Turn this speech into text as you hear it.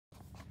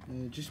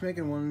Just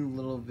making one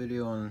little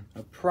video on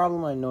a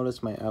problem I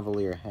noticed my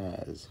Avalir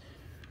has.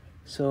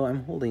 So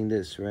I'm holding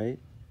this, right?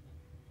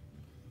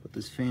 But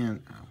this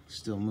fan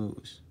still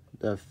moves.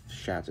 The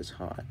shaft is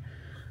hot.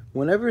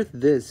 Whenever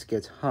this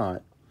gets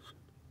hot,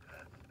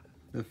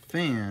 the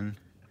fan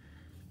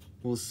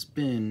will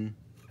spin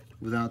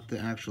without the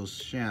actual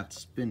shaft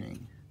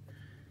spinning.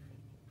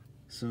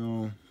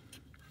 So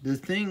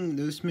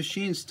this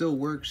machine still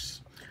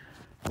works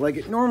like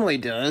it normally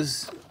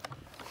does,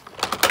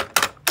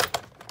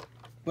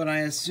 but I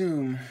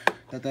assume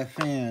that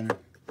fan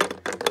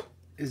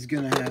is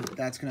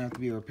that's gonna have to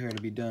be a repair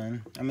to be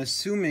done. I'm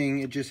assuming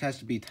it just has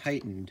to be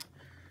tightened,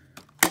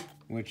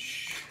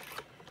 which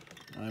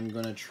I'm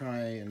gonna try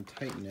and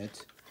tighten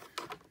it.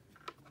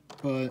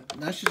 But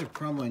that's just a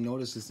problem I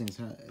noticed this thing's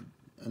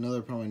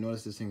another problem I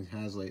noticed this thing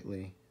has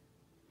lately.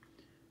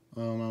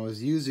 I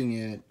was using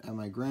it at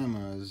my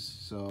grandma's,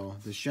 so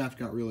the shaft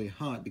got really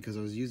hot because I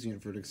was using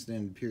it for an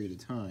extended period of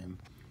time.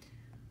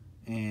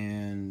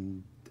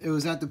 And it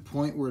was at the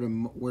point where the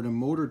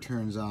motor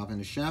turns off and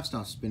the shaft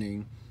stops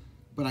spinning,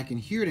 but I can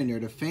hear it in there.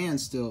 The fan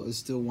is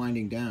still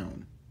winding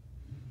down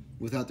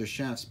without the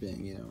shaft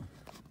spinning, you know.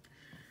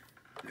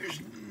 There's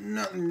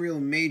nothing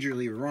real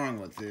majorly wrong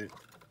with it.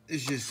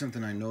 It's just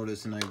something I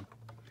noticed, and I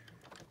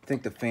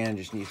think the fan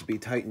just needs to be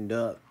tightened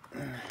up.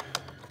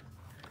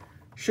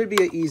 Should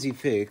be an easy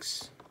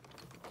fix.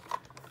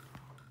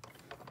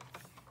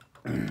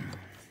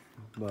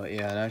 But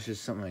yeah, that's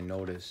just something I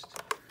noticed.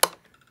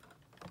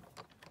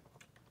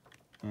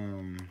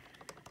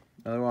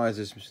 Otherwise,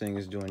 this thing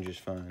is doing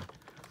just fine.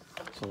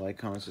 So like,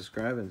 comment,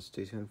 subscribe, and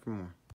stay tuned for more.